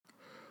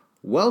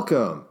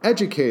Welcome,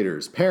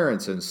 educators,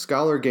 parents, and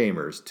scholar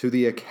gamers, to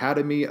the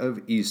Academy of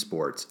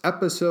eSports,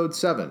 Episode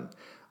 7.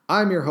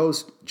 I'm your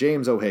host,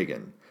 James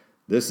O'Hagan.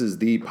 This is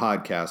the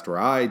podcast where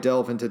I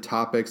delve into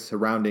topics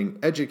surrounding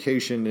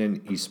education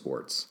in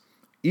eSports.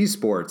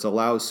 eSports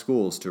allows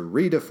schools to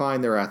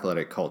redefine their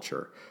athletic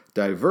culture,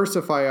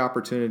 diversify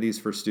opportunities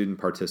for student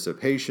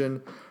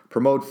participation,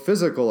 promote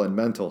physical and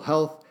mental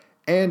health,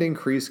 and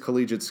increase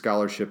collegiate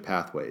scholarship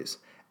pathways.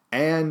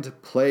 And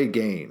play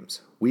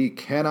games. We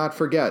cannot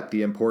forget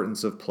the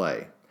importance of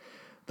play.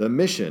 The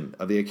mission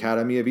of the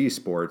Academy of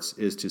eSports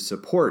is to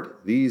support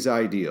these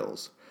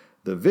ideals.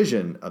 The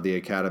vision of the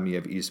Academy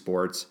of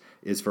eSports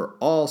is for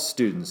all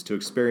students to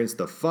experience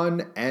the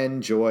fun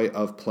and joy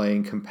of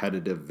playing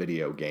competitive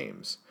video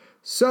games.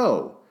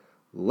 So,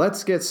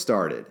 let's get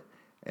started.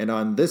 And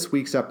on this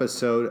week's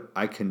episode,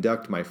 I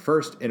conduct my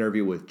first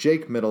interview with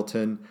Jake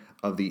Middleton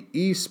of the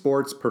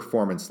eSports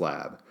Performance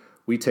Lab.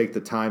 We take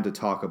the time to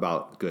talk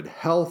about good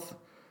health,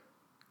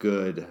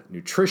 good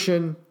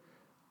nutrition,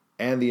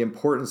 and the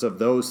importance of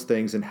those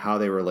things and how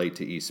they relate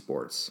to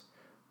esports.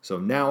 So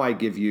now I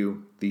give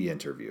you the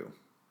interview.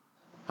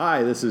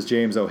 Hi, this is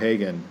James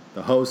O'Hagan,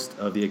 the host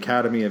of the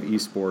Academy of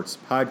eSports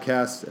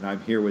podcast, and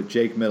I'm here with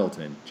Jake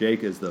Middleton.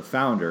 Jake is the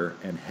founder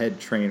and head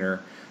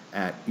trainer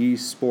at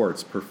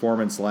eSports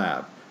Performance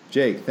Lab.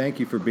 Jake, thank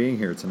you for being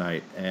here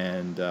tonight,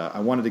 and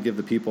I wanted to give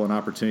the people an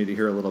opportunity to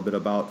hear a little bit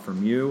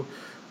from you,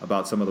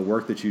 about some of the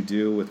work that you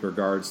do with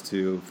regards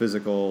to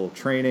physical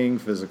training,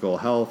 physical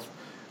health,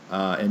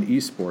 and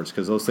esports,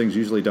 because those things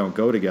usually don't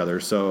go together.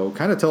 So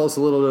kind of tell us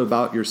a little bit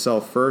about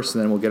yourself first,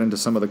 and then we'll get into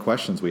some of the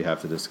questions we have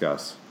to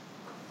discuss.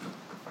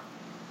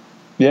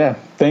 Yeah,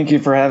 thank you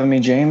for having me,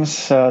 James.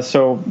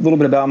 So a little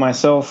bit about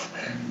myself.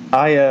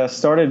 I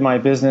started my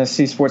business,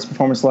 eSports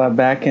Performance Lab,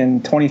 back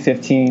in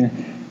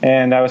 2015,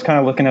 and I was kind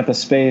of looking at the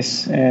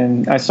space,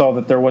 and I saw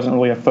that there wasn't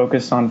really a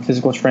focus on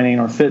physical training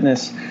or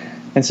fitness.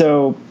 And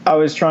so I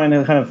was trying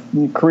to kind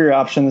of career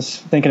options,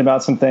 thinking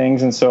about some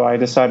things. And so I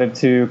decided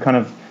to kind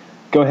of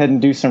go ahead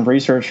and do some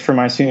research for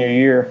my senior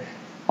year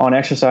on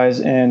exercise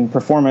and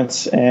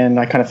performance. And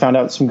I kind of found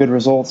out some good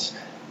results.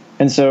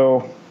 And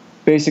so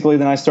basically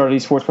then I started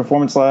eSports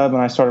Performance Lab,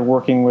 and I started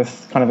working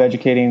with kind of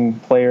educating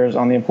players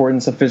on the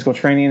importance of physical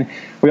training.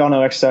 We all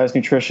know exercise,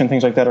 nutrition,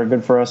 things like that are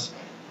good for us.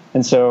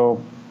 And so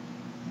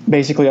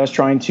basically, I was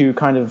trying to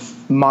kind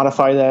of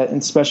modify that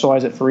and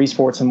specialize it for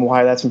esports and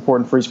why that's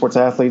important for esports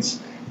athletes.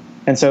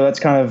 And so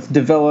that's kind of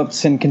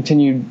developed and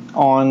continued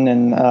on,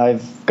 and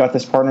I've got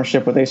this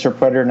partnership with Acer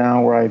Predator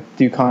now where I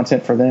do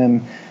content for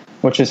them,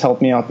 which has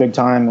helped me out big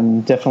time,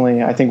 and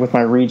definitely, I think, with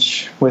my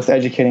reach with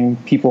educating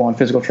people on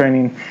physical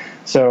training.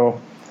 So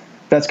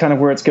that's kind of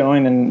where it's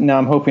going, and now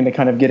I'm hoping to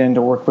kind of get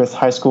into work with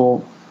high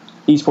school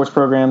esports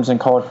programs and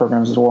college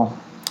programs as well.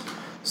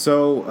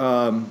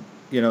 So,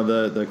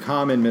 the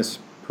common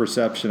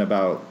misperception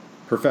about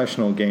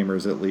professional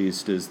gamers, at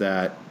least, is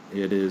that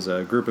it is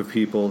a group of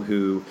people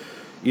who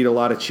eat a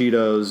lot of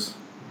Cheetos,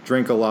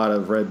 drink a lot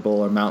of Red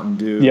Bull or Mountain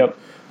Dew. Yep.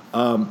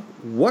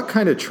 What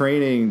kind of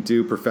training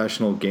do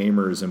professional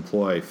gamers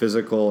employ,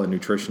 physical and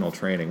nutritional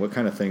training? What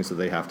kind of things do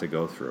they have to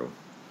go through?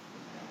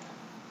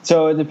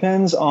 So it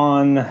depends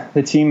on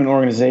the team and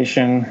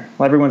organization.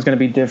 Everyone's going to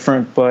be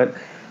different, but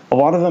a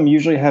lot of them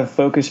usually have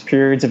focused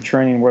periods of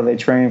training where they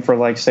train for,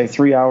 like, say,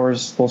 3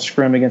 hours. They'll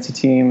scrim against a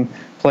team,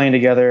 playing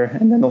together,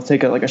 and then they'll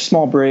take a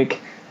small break,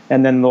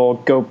 and then they'll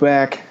go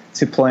back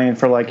to playing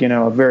for,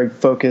 a very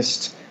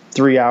focused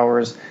 3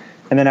 hours.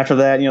 And then after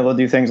that, they'll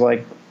do things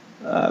like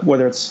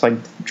whether it's like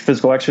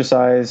physical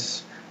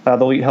exercise,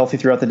 they'll eat healthy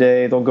throughout the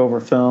day, they'll go over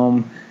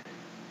film,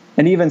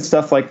 and even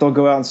stuff like they'll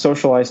go out and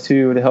socialize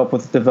too to help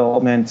with the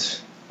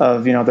development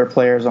of their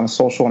players on a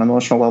social and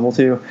emotional level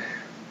too.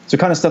 So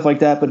kind of stuff like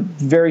that, but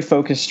very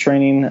focused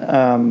training.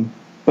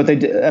 But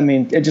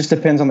it just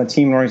depends on the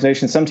team and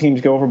organization. Some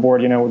teams go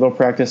overboard, they'll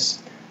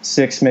practice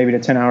 6 maybe to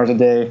 10 hours a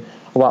day,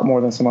 a lot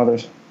more than some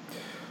others.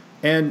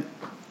 And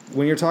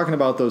when you're talking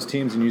about those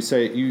teams, and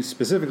you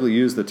specifically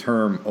use the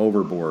term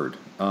overboard,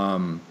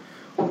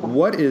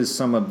 what is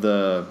some of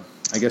the,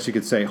 I guess you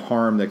could say,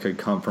 harm that could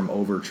come from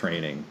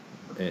overtraining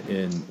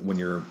when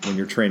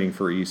you're training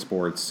for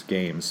esports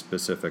games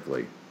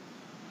specifically?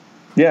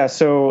 Yeah,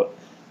 so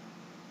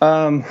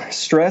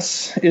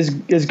stress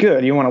is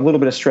good. You want a little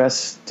bit of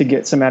stress to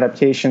get some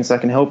adaptations that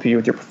can help you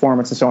with your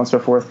performance and so on and so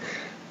forth.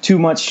 Too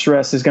much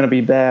stress is going to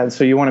be bad,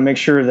 so you want to make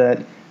sure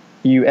that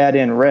you add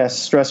in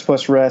rest. Stress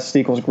plus rest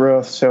equals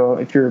growth. So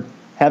if you're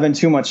having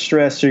too much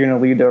stress, you're going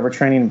to lead to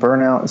overtraining and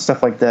burnout and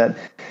stuff like that.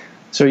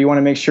 So you want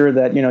to make sure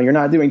that you're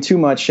not doing too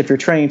much. If you're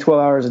training 12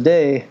 hours a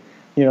day,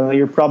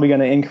 you're probably going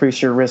to increase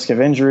your risk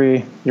of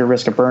injury, your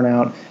risk of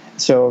burnout.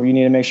 So you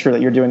need to make sure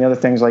that you're doing the other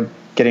things like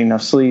getting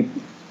enough sleep,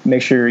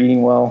 make sure you're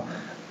eating well,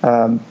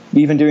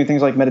 even doing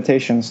things like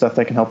meditation, stuff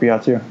that can help you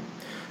out too.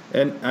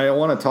 And I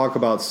want to talk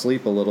about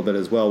sleep a little bit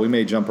as well. We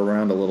may jump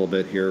around a little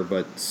bit here,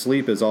 but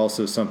sleep is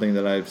also something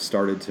that I've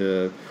started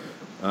to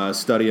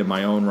study in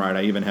my own right.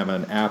 I even have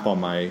an app on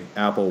my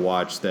Apple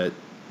Watch that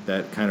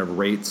that kind of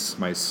rates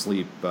my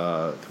sleep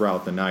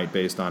throughout the night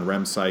based on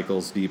REM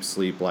cycles, deep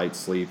sleep, light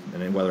sleep,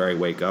 and then whether I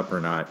wake up or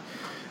not.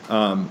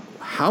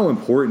 How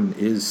important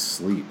is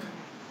sleep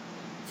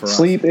for us?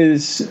 Sleep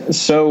is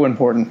so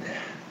important,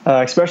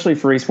 especially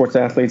for esports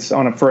athletes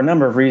for a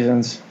number of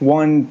reasons.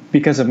 One,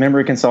 because of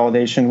memory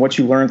consolidation, what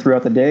you learn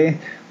throughout the day,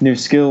 new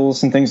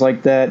skills and things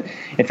like that.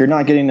 If you're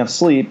not getting enough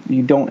sleep,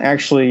 you don't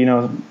actually,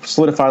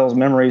 solidify those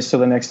memories so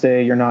the next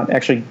day you're not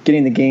actually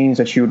getting the gains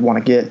that you would want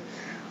to get.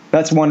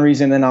 That's one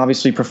reason. Then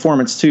obviously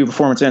performance too,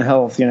 performance and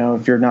health.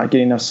 If you're not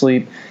getting enough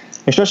sleep,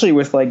 especially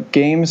with like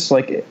games,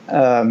 like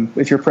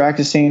if you're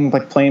practicing,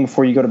 like playing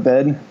before you go to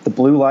bed, the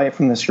blue light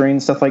from the screen,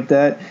 stuff like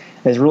that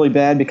is really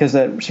bad because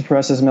that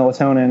suppresses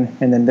melatonin,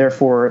 and then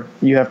therefore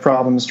you have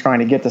problems trying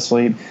to get to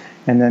sleep,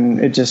 and then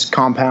it just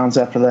compounds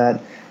after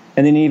that.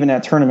 And then even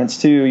at tournaments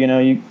too,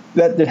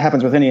 that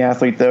happens with any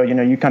athlete though.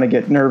 You kind of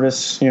get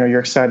nervous, you're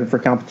excited for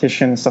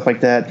competition and stuff like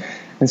that,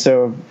 and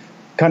so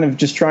kind of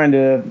just trying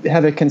to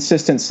have a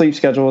consistent sleep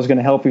schedule is going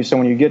to help you. So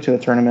when you get to the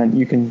tournament,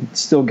 you can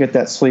still get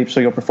that sleep so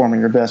you'll perform at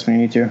your best when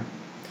you need to.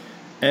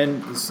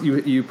 And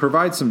you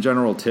provide some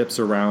general tips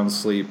around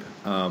sleep.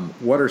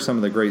 What are some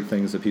of the great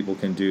things that people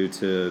can do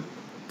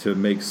to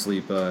make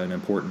sleep an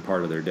important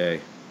part of their day?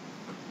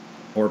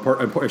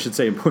 Or I should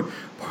say important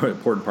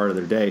part of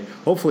their day,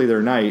 hopefully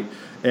their night,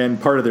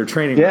 and part of their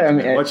training.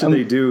 Yeah, what should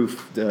they do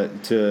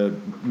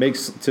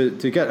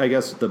to get, I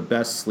guess, the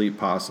best sleep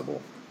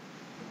possible?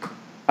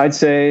 I'd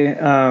say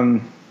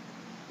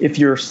if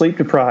you're sleep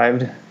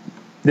deprived,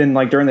 then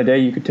like during the day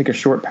you could take a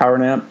short power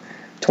nap.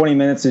 20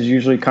 minutes is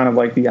usually kind of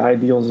like the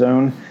ideal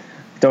zone.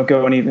 Don't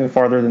go any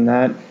farther than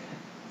that.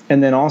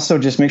 And then also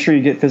just make sure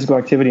you get physical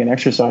activity and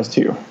exercise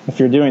too. If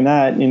you're doing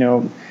that,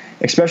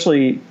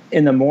 especially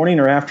in the morning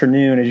or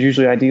afternoon is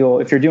usually ideal.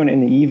 If you're doing it in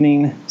the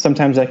evening,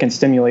 sometimes that can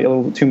stimulate a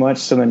little too much,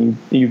 so then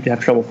you have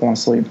trouble falling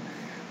asleep.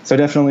 So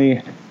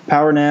definitely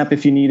power nap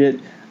if you need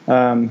it.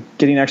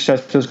 Getting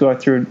exercise, physical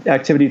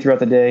activity throughout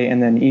the day,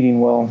 and then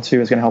eating well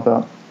too is going to help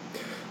out.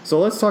 So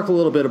let's talk a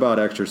little bit about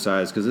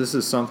exercise, because this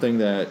is something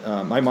that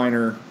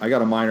I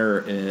got a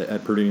minor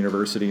at Purdue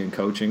University in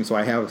coaching, so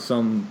I have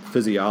some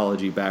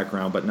physiology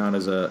background, but not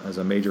as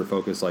a major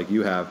focus like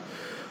you have.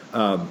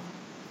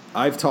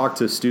 I've talked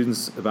to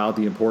students about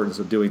the importance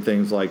of doing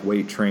things like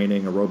weight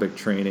training, aerobic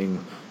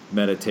training,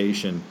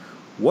 meditation.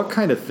 What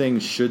kind of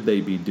things should they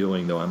be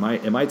doing, though?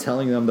 Am I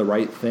telling them the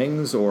right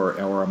things, or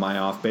am I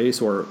off base,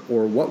 or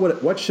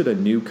what should a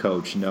new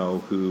coach know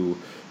who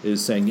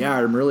is saying, yeah,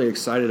 I'm really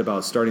excited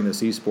about starting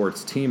this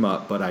esports team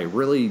up, but I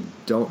really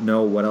don't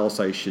know what else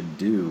I should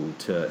do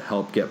to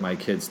help get my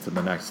kids to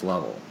the next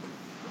level?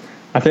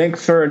 I think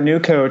for a new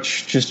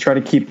coach, just try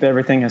to keep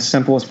everything as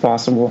simple as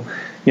possible.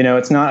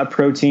 It's not a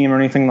pro team or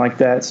anything like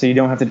that, so you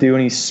don't have to do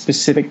any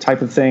specific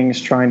type of things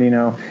trying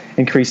to,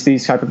 increase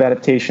these type of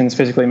adaptations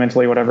physically,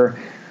 mentally, whatever.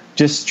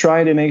 Just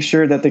try to make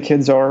sure that the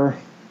kids are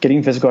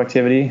getting physical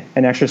activity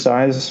and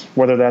exercise,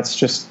 whether that's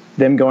just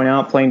them going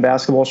out, playing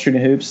basketball,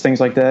 shooting hoops, things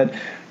like that,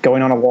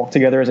 going on a walk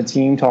together as a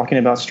team, talking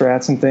about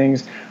strats and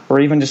things, or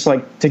even just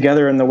like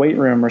together in the weight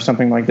room or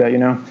something like that,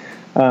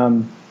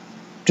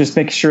 just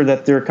make sure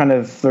that they're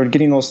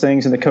getting those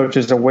things, and the coach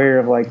is aware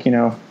of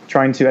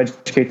trying to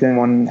educate them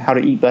on how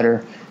to eat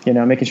better,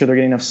 making sure they're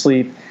getting enough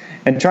sleep,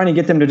 and trying to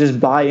get them to just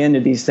buy into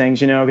these things,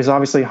 because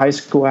obviously high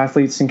school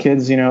athletes and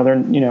kids,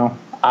 they're,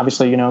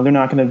 obviously, they're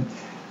not going to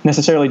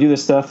necessarily do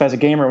this stuff. As a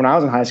gamer, when I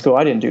was in high school,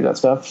 I didn't do that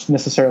stuff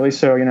necessarily.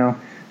 So,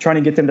 trying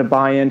to get them to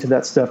buy into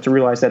that stuff, to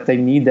realize that they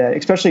need that,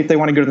 especially if they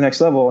want to go to the next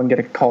level and get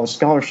a college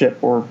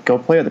scholarship or go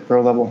play at the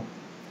pro level.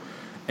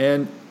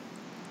 And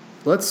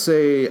let's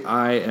say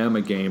I am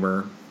a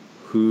gamer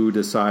who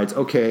decides,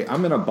 okay,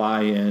 I'm going to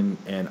buy in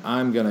and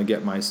I'm going to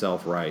get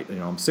myself right.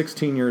 I'm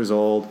 16 years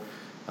old.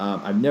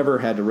 I've never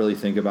had to really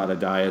think about a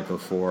diet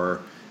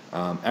before.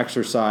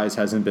 Exercise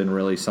hasn't been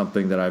really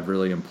something that I've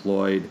really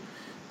employed.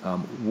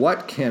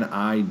 What can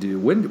I do?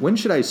 When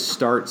should I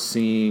start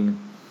seeing,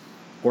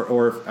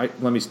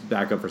 let me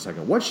back up for a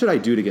second. What should I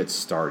do to get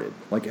started?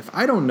 Like if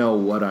I don't know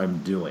what I'm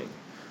doing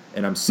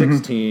and I'm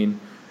 16,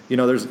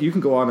 you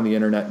can go on the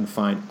internet and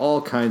find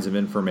all kinds of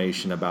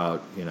information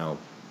about,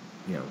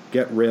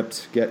 get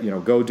ripped,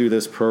 go do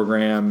this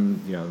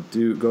program,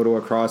 go to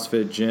a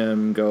CrossFit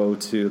gym, go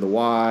to the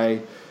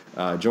Y,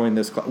 join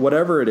this class,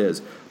 whatever it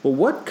is. But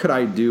what could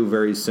I do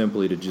very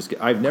simply to just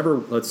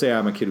let's say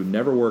I'm a kid who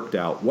never worked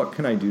out. What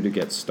can I do to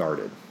get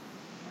started?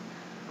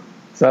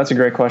 So that's a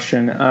great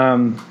question.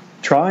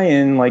 Try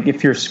and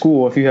if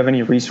you have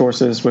any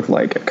resources with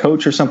like a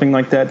coach or something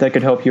like that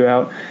could help you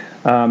out,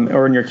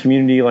 or in your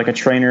community, like a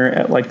trainer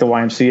at like the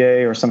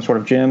YMCA or some sort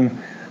of gym,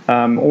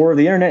 or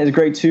the internet is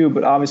great too,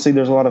 but obviously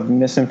there's a lot of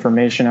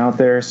misinformation out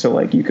there. So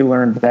you could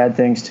learn bad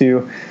things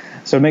too.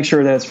 So make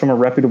sure that it's from a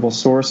reputable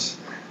source.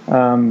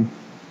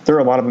 There are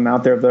a lot of them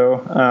out there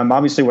though.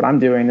 Obviously what I'm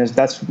doing is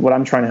that's what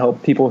I'm trying to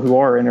help people who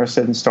are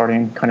interested in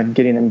starting, kind of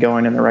getting them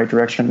going in the right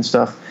direction and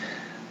stuff.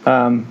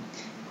 And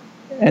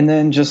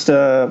then just,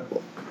 those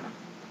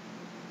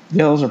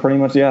are pretty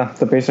much,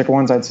 the basic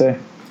ones I'd say.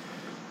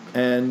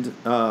 And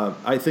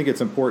I think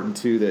it's important,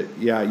 too, that,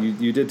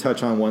 you did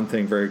touch on one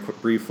thing very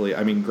briefly.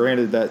 I mean,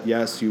 granted that,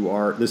 yes,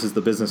 this is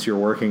the business you're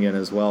working in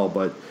as well,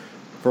 but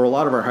for a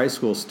lot of our high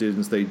school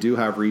students, they do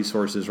have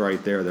resources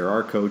right there. There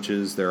are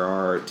coaches, there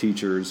are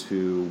teachers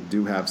who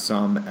do have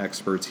some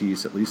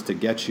expertise, at least to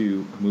get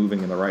you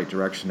moving in the right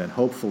direction. And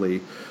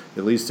hopefully,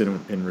 at least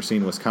in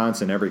Racine,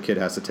 Wisconsin, every kid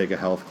has to take a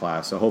health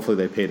class. So hopefully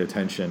they paid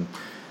attention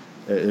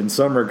in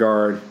some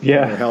regard in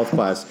their health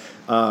class.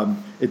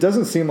 It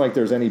doesn't seem like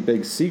there's any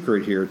big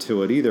secret here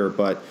to it either,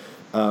 but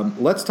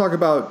let's talk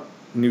about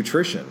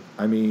nutrition.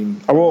 I mean,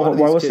 I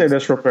will say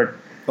this real quick.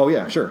 Oh,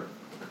 yeah, sure.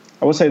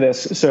 I will say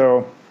this.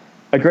 So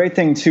a great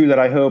thing, too, that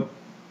I hope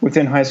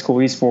within high school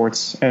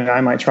esports, and I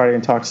might try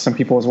to talk to some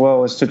people as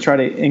well, is to try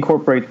to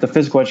incorporate the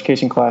physical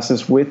education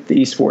classes with the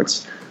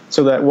esports,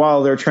 so that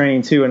while they're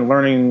training, too, and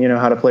learning,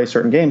 how to play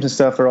certain games and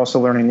stuff, they're also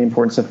learning the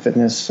importance of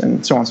fitness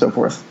and so on and so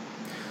forth.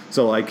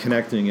 So, like,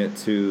 connecting it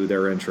to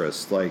their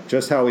interests, like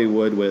just how we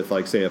would with,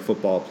 like, say, a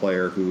football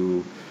player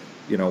who,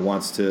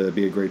 wants to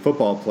be a great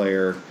football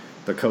player.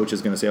 The coach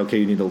is going to say, okay,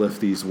 you need to lift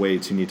these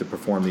weights, you need to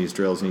perform these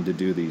drills, you need to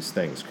do these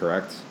things,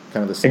 correct?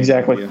 Kind of the same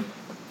Exactly. idea?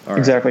 All right.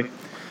 Exactly.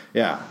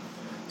 Yeah.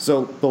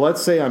 So, but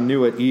let's say I'm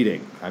new at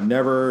eating. I've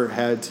never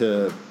had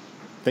to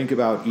think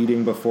about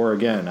eating before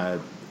again.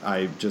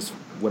 I just,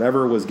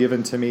 whatever was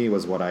given to me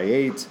was what I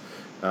ate.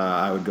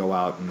 I would go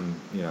out and,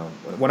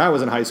 when I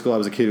was in high school, I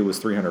was a kid who was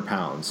 300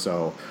 pounds.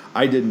 So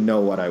I didn't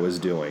know what I was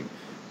doing.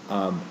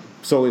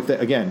 So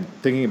again,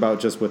 thinking about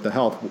just with the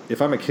health,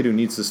 if I'm a kid who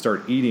needs to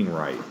start eating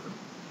right,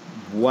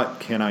 what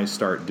can I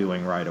start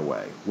doing right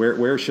away?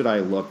 Where should I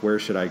look? Where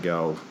should I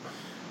go?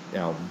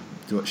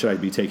 Should I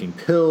be taking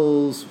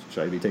pills?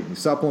 Should I be taking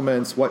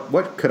supplements?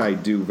 What could I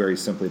do very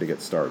simply to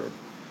get started?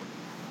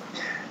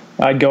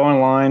 I'd go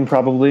online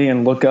probably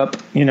and look up,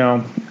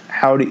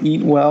 how to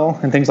eat well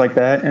and things like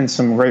that. And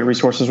some great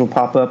resources will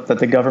pop up that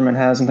the government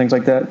has and things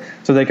like that.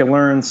 So they can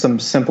learn some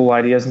simple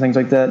ideas and things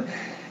like that.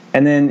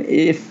 And then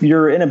if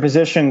you're in a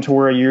position to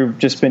where you've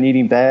just been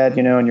eating bad,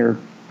 and your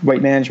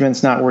weight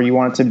management's not where you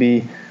want it to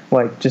be,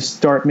 like, just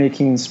start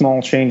making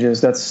small changes.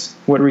 That's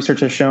what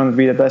research has shown to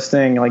be the best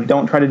thing. Like,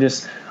 don't try to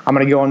just, I'm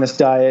going to go on this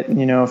diet,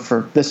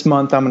 for this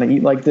month I'm going to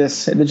eat like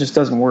this. It just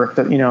doesn't work.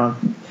 That,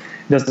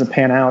 it doesn't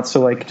pan out. So,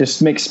 like,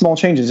 just make small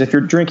changes. If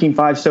you're drinking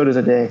 5 sodas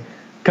a day,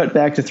 cut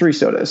back to 3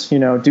 sodas.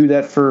 Do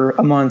that for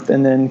a month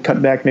and then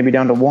cut back maybe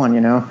down to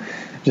 1.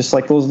 Just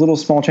like those little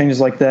small changes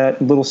like that,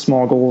 little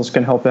small goals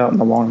can help out in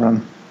the long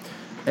run.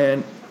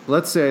 And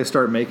let's say I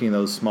start making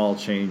those small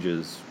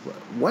changes.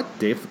 What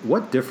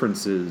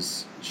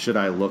differences should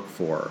I look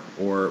for?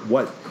 Or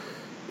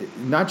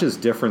not just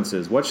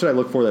differences, what should I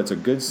look for that's a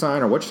good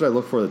sign, or what should I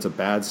look for that's a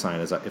bad sign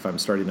if I'm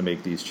starting to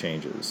make these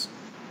changes?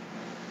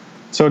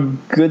 So a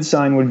good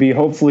sign would be,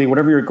 hopefully,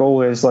 whatever your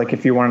goal is, like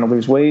if you want to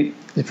lose weight,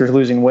 if you're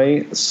losing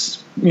weight,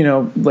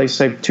 like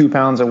say 2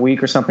 pounds a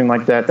week or something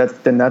like that,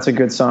 then that's a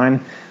good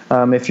sign.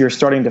 If you're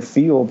starting to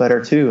feel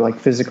better too, like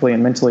physically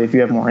and mentally, if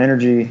you have more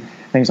energy,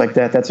 things like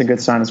that, that's a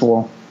good sign as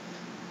well.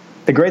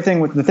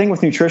 The thing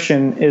with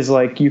nutrition is,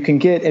 like, you can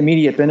get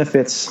immediate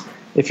benefits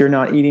if you're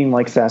not eating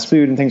like fast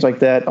food and things like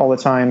that all the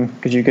time,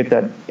 because you get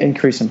that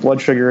increase in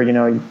blood sugar,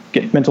 you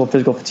get mental and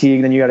physical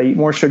fatigue, then you got to eat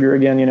more sugar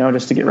again,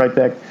 just to get right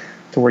back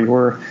to where you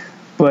were.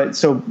 But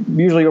so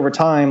usually over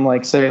time,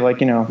 like say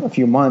a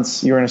few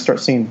months, you're going to start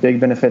seeing big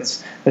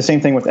benefits. The same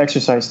thing with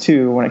exercise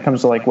too, when it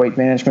comes to like weight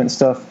management and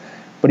stuff.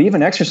 But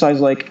even exercise,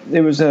 like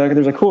there's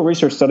a cool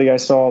research study I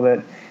saw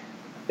that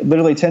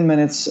literally 10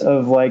 minutes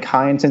of like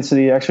high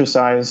intensity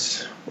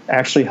exercise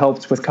actually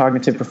helped with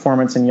cognitive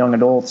performance in young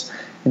adults.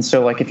 And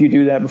so like if you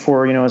do that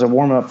before, as a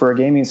warm up for a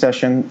gaming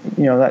session,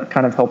 that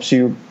kind of helps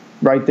you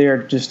right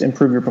there just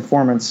improve your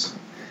performance.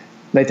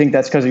 They think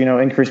that's because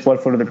increased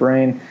blood flow to the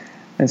brain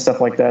and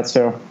stuff like that.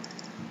 So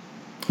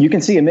you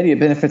can see immediate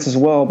benefits as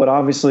well, but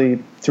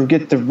obviously to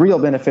get the real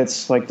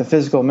benefits, like the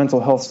physical, mental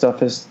health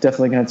stuff, is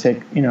definitely going to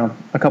take,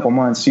 a couple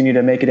months. You need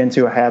to make it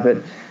into a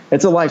habit.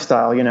 It's a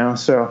lifestyle,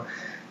 so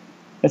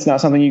it's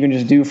not something you can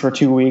just do for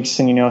 2 weeks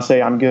and,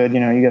 say I'm good. You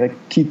got to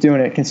keep doing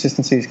it.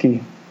 Consistency is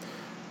key.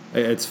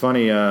 It's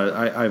funny.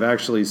 I've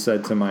actually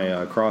said to my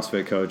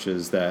CrossFit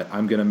coaches that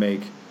I'm going to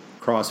make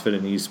CrossFit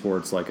and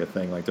eSports like a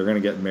thing. Like they're going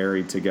to get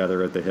married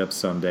together at the hip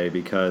someday,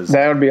 because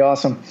that would be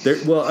awesome.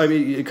 Well, I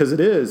mean, because it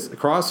is.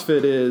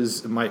 CrossFit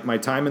is my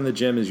time in the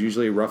gym is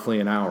usually roughly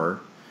an hour,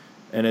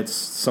 and it's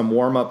some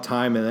warm up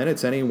time, and then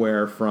it's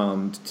anywhere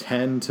from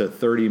 10 to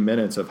 30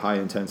 minutes of high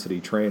intensity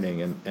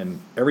training,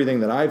 and everything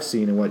that I've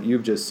seen and what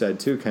you've just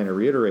said too kind of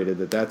reiterated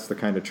that that's the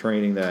kind of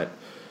training that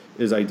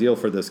is ideal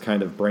for this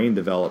kind of brain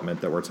development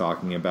that we're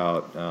talking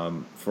about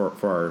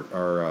for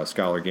our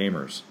scholar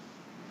gamers.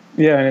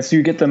 Yeah, and it's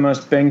you get the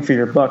most bang for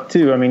your buck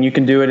too. I mean, you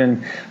can do it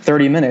in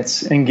 30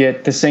 minutes and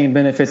get the same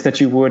benefits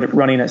that you would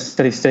running at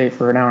steady state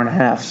for an hour and a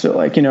half. So,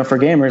 like, for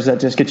gamers,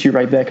 that just gets you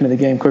right back into the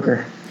game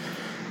quicker.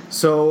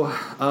 So,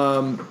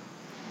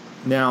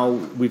 now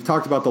we've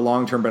talked about the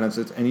long-term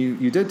benefits, and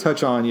you did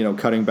touch on,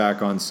 cutting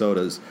back on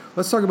sodas.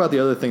 Let's talk about the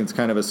other thing that's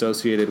kind of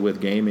associated with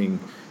gaming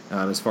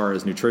as far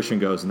as nutrition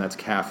goes, and that's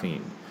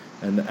caffeine.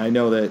 And I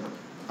know that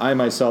I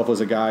myself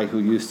was a guy who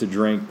used to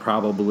drink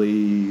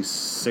probably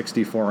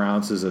 64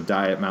 ounces of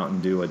Diet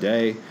Mountain Dew a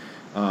day.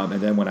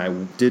 And then when I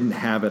didn't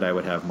have it, I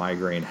would have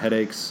migraine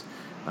headaches.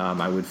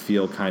 I would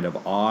feel kind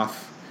of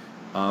off.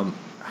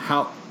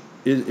 How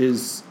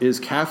is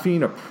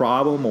caffeine a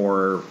problem,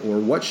 or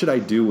what should I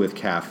do with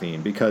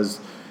caffeine? Because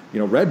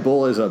Red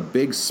Bull is a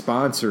big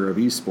sponsor of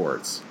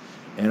esports,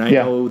 and I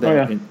know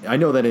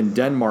that in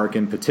Denmark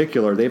in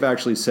particular, they've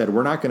actually said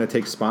we're not going to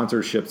take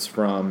sponsorships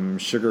from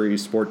sugary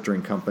sport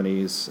drink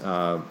companies,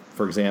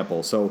 for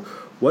example. So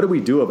what do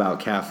we do about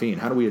caffeine?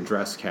 How do we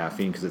address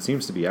caffeine? Because it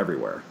seems to be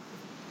everywhere.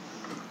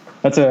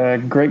 That's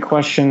a great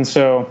question.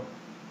 So,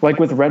 like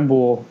with Red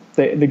Bull,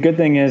 the good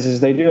thing is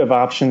they do have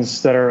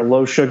options that are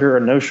low sugar or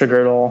no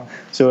sugar at all.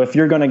 So if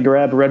you're going to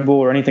grab Red Bull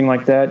or anything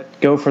like that,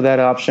 go for that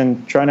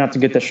option. Try not to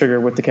get the sugar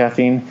with the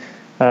caffeine,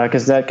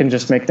 because that can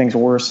just make things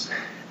worse.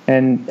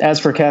 And as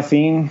for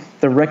caffeine,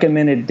 the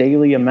recommended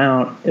daily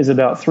amount is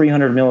about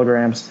 300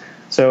 milligrams.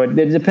 So it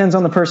depends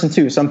on the person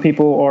too. Some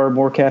people are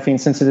more caffeine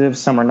sensitive,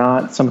 some are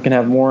not. Some can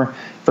have more.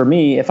 For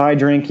me, if I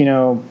drink,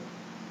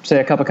 say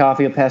a cup of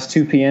coffee at past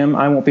 2 p.m.,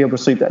 I won't be able to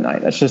sleep that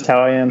night. That's just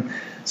how I am.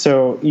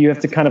 So you have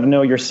to kind of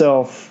know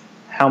yourself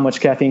how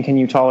much caffeine can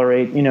you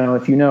tolerate.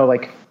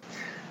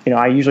 If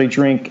I usually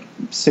drink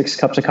 6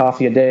 cups of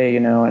coffee a day,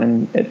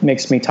 and it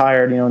makes me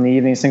tired, in the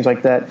evenings, things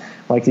like that.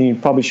 Like, you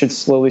probably should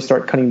slowly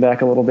start cutting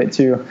back a little bit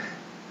too.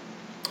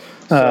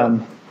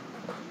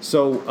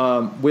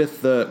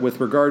 With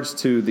regards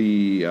to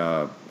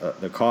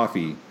the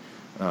coffee,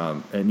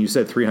 and you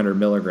said 300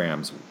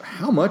 milligrams,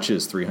 how much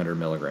is 300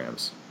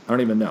 milligrams? I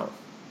don't even know.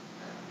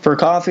 For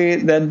coffee,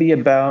 that'd be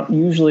about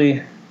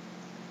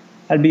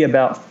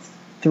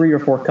 3 or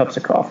 4 cups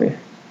of coffee.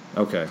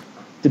 Okay.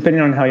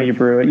 Depending on how you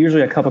brew it.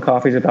 Usually a cup of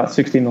coffee is about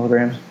 60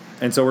 milligrams.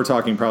 And so we're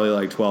talking probably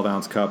like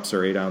 12-ounce cups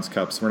or 8-ounce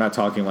cups. We're not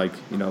talking like,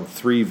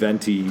 3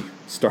 venti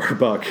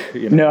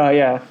Starbucks. No,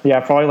 yeah,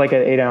 probably like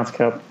an 8-ounce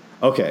cup.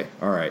 Okay,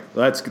 all right.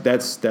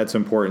 That's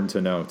important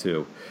to know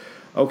too.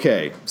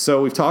 Okay,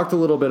 so we've talked a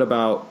little bit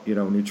about,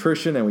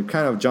 nutrition, and we've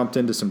kind of jumped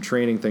into some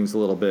training things a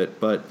little bit.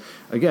 But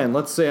again,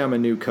 let's say I'm a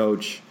new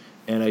coach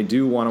and I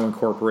do want to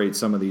incorporate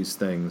some of these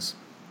things.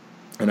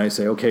 And I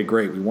say, okay,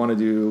 great. We want to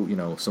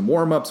do, some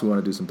warm-ups. We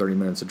want to do some 30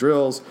 minutes of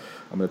drills.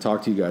 I'm going to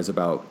talk to you guys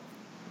about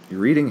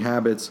your eating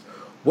habits.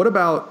 What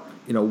about,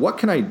 what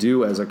can I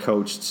do as a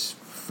coach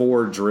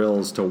for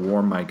drills to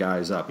warm my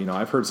guys up?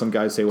 I've heard some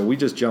guys say, well, we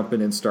just jump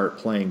in and start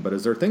playing. But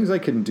is there things I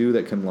can do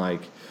that can,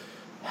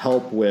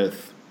 help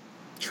with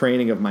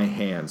training of my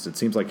hands? It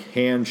seems like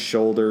hands,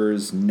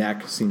 shoulders,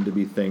 neck seem to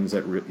be things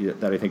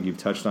that I think you've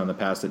touched on in the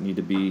past that need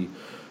to be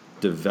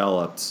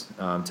developed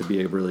to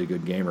be a really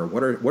good gamer.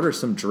 What are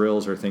some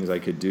drills or things I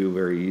could do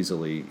very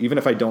easily, even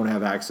if I don't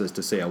have access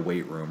to, say, a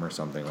weight room or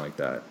something like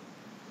that?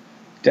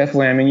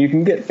 Definitely. I mean, you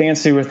can get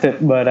fancy with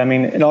it, but I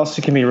mean, it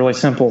also can be really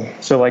simple.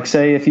 So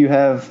say if you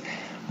have,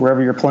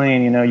 wherever you're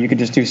playing, you could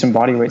just do some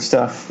body weight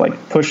stuff.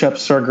 Like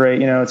push-ups are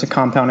great. It's a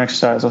compound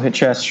exercise. It'll hit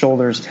chest,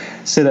 shoulders,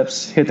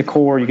 sit-ups, hit the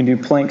core. You can do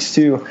planks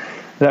too.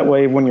 That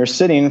way, when you're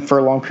sitting for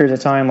a long period of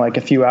time, like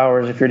a few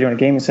hours, if you're doing a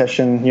gaming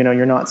session,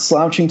 you're not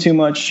slouching too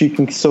much. You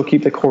can still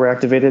keep the core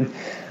activated.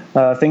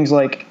 Things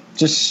like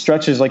just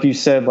stretches, like you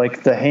said,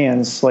 like the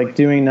hands, like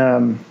doing,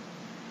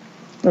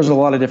 there's a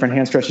lot of different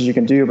hand stretches you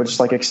can do, but just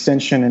like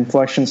extension and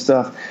flexion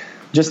stuff.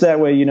 Just that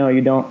way, you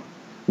don't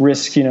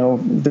risk,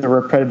 the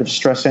repetitive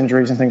stress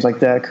injuries and things like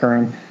that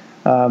occurring.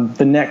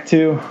 The neck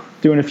too,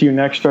 doing a few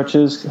neck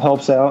stretches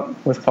helps out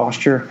with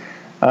posture.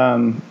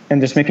 And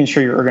just making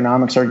sure your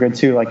ergonomics are good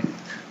too, like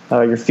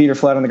your feet are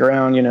flat on the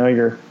ground,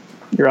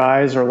 your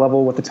eyes are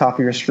level with the top of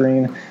your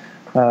screen,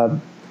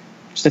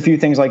 just a few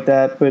things like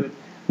that. But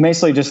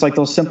mostly just like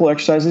those simple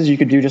exercises you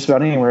could do just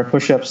about anywhere: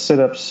 push-ups,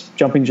 sit-ups,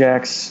 jumping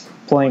jacks,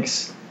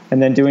 planks,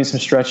 and then doing some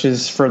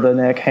stretches for the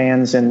neck,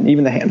 hands, and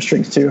even the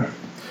hamstrings too.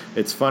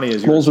 It's funny,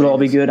 as goals would all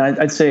be good.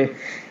 I'd say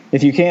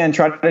if you can,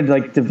 try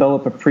to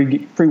develop a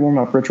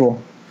pre-warm-up ritual.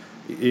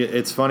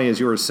 It's funny, as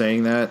you were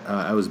saying that,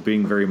 I was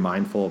being very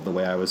mindful of the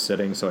way I was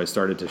sitting, so I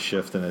started to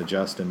shift and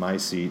adjust in my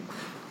seat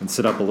and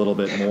sit up a little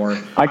bit more.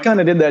 I kind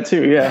of did that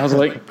too, yeah. I was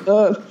like,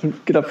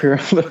 get up here.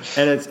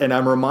 and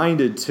I'm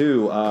reminded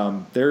too,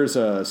 there's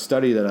a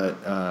study that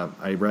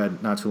I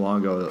read not too long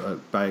ago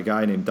by a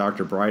guy named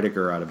Dr.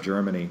 Breidiger out of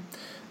Germany.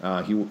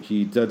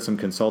 He did some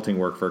consulting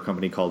work for a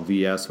company called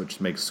VS, which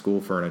makes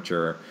school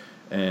furniture.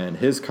 And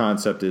his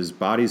concept is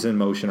bodies in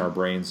motion are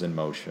brains in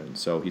motion.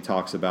 So he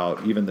talks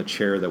about even the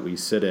chair that we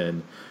sit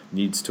in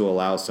needs to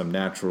allow some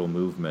natural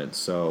movement.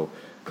 So,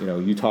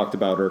 you talked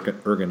about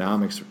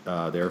ergonomics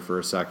there for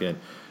a second.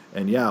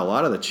 And yeah, a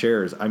lot of the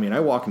chairs, I mean, I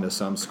walk into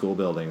some school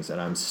buildings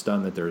and I'm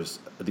stunned that there's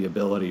the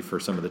ability for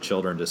some of the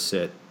children to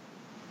sit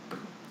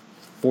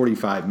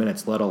 45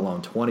 minutes, let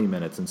alone 20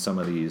 minutes in some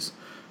of these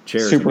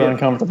chairs. Super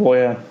uncomfortable,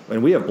 yeah.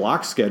 And we have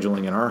block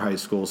scheduling in our high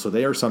school, so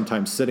they are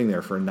sometimes sitting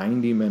there for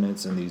 90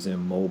 minutes in these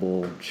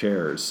immobile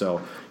chairs.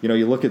 So,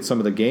 you look at some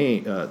of the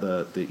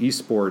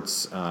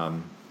eSports,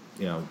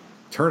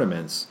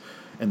 tournaments,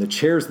 And the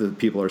chairs that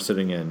people are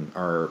sitting in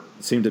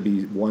seem to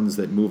be ones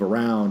that move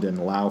around and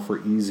allow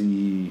for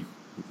easy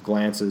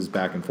glances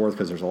back and forth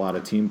because there's a lot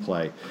of team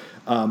play.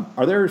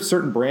 Are there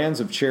certain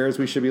brands of chairs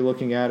we should be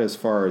looking at as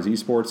far as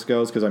esports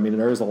goes? Because, I mean,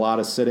 there is a lot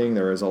of sitting.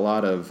 There is a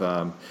lot of,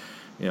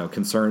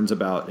 concerns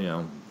about,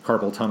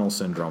 carpal tunnel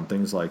syndrome,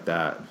 things like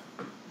that.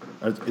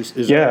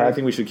 Is there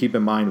anything we should keep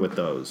in mind with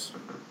those?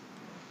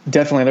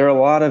 Definitely. There are a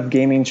lot of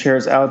gaming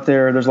chairs out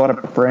there. There's a lot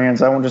of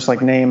brands. I won't just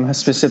name a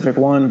specific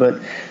one,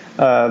 but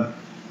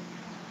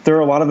there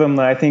are a lot of them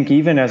that I think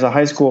even as a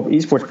high school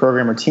esports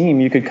program or team,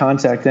 you could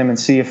contact them and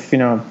see if,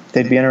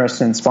 they'd be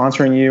interested in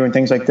sponsoring you and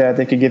things like that.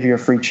 They could give you a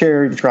free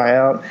chair to try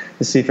out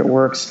to see if it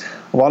works.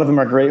 A lot of them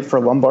are great for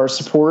lumbar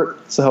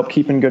support to help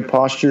keep in good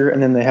posture,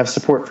 and then they have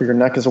support for your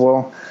neck as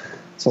well.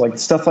 So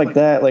stuff like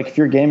that, if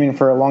you're gaming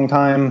for a long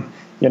time,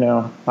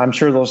 I'm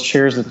sure those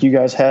chairs that you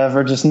guys have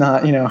are just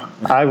not,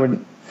 I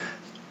would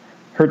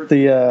hurt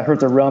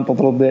the rump a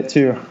little bit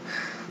too.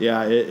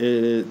 Yeah,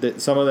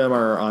 some of them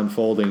are on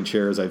folding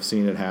chairs. I've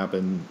seen it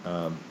happen.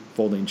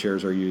 Folding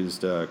chairs are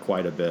used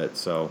quite a bit.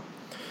 So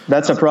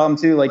that's a problem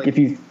too. If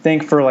you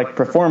think for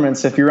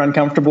performance, if you're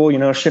uncomfortable,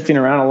 shifting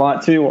around a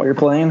lot too while you're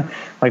playing,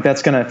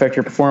 that's going to affect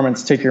your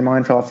performance, take your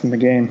mind off from the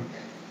game.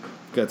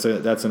 That's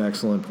an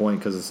excellent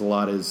point, because it's a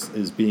lot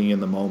is being in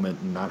the moment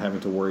and not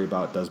having to worry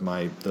about does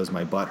my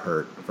butt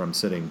hurt from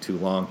sitting too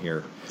long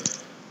here.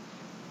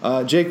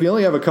 Jake, we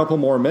only have a couple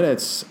more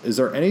minutes. Is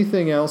there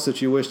anything else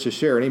that you wish to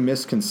share? Any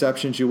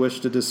misconceptions you wish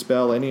to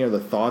dispel? Any other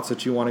thoughts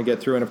that you want to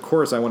get through? And of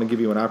course, I want to give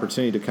you an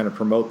opportunity to kind of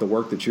promote the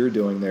work that you're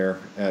doing there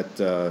at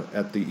the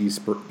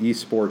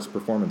eSports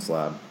Performance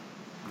Lab.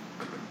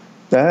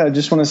 I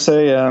just want to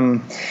say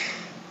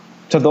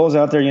to those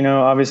out there,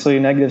 obviously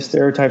negative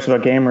stereotypes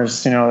about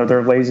gamers,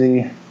 they're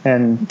lazy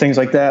and things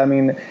like that. I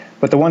mean,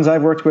 but the ones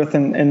I've worked with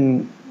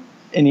in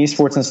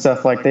esports and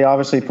stuff, they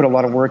obviously put a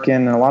lot of work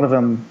in, and a lot of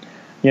them,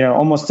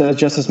 almost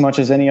just as much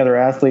as any other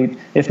athlete,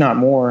 if not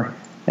more.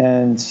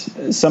 And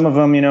some of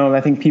them, I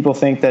think people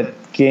think that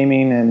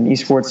gaming and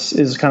esports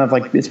is kind of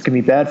it can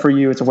be bad for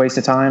you. It's a waste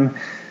of time.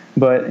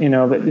 But,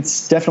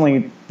 it's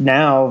definitely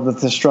now that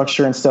the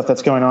structure and stuff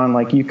that's going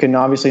on, you can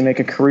obviously make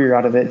a career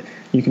out of it.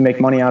 You can make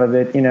money out of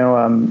it,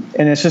 and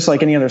it's just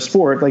like any other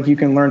sport. You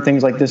can learn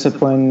things like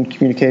discipline,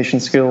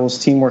 communication skills,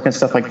 teamwork, and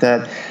stuff like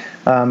that,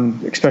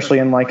 especially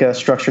in a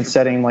structured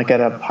setting,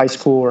 at a high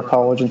school or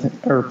college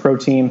or pro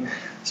team.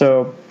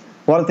 So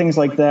a lot of things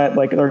like that,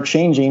 are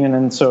changing. And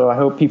then, so I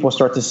hope people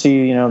start to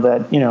see,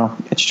 that,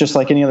 it's just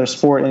like any other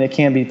sport, and it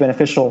can be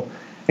beneficial,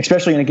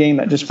 especially in a game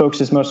that just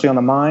focuses mostly on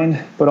the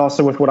mind, but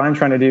also with what I'm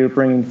trying to do,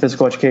 bringing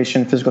physical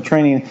education, physical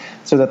training,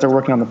 so that they're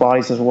working on the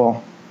bodies as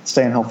well,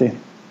 staying healthy.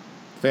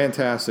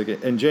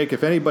 Fantastic. And Jake,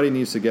 if anybody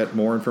needs to get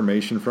more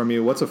information from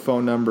you, what's a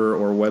phone number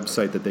or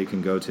website that they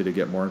can go to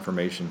get more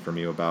information from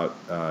you about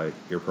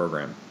your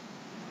program?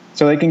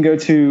 So they can go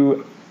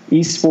to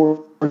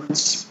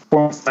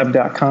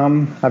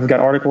eSports.com. I've got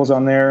articles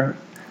on there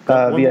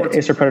via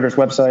Acer Predator's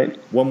website.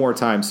 One more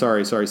time.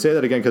 Sorry. Say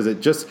that again, because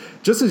it just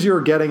as you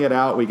were getting it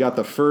out, we got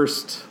the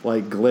first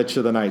glitch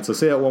of the night. So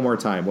say that one more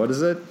time. What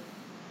is it?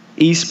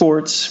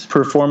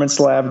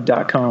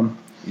 eSportsPerformanceLab.com.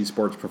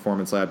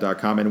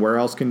 eSportsPerformanceLab.com. And where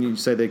else can you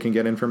say they can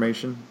get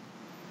information?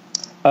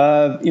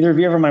 Either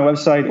via my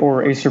website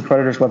or Acer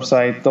Predator's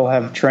website. They'll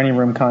have training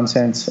room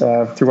content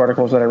through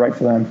articles that I write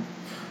for them.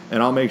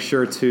 And I'll make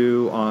sure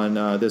to, on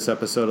this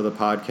episode of the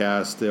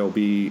podcast, there'll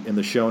be in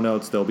the show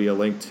notes, there'll be a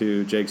link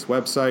to Jake's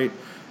website,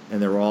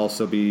 and there will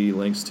also be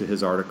links to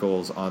his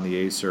articles on the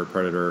Acer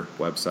Predator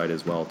website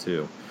as well,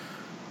 too.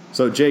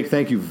 So, Jake,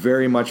 thank you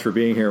very much for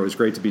being here. It was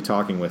great to be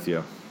talking with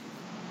you.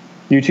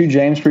 You too,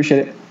 James.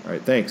 Appreciate it. All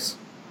right, thanks.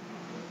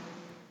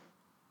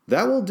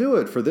 That will do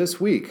it for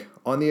this week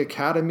on the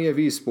Academy of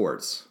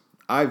Esports.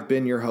 I've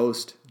been your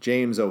host,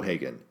 James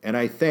O'Hagan, and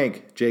I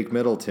thank Jake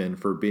Middleton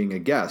for being a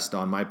guest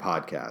on my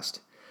podcast.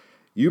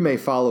 You may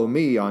follow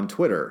me on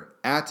Twitter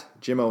at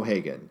Jim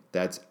O'Hagan.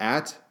 That's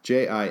at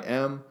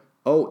JIMOHAGAN.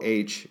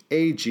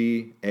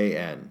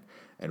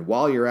 And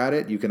while you're at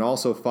it, you can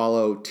also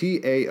follow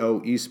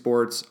TAO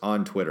Esports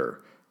on Twitter.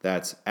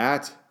 That's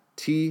at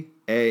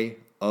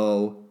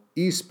TAO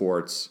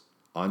Esports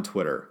on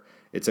Twitter.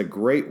 It's a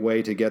great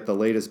way to get the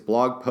latest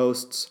blog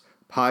posts,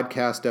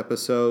 podcast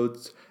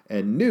episodes,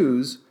 and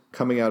news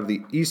coming out of the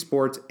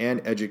esports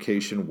and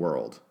education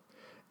world.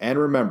 And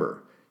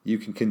remember, you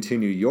can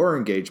continue your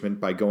engagement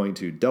by going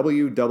to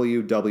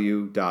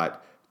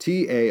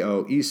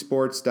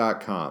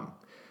www.taoesports.com.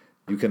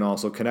 You can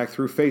also connect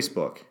through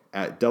Facebook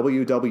at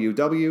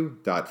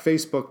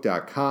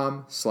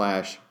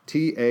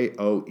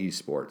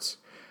www.facebook.com/taoesports.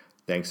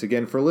 Thanks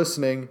again for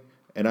listening,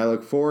 and I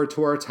look forward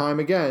to our time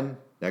again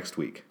next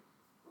week.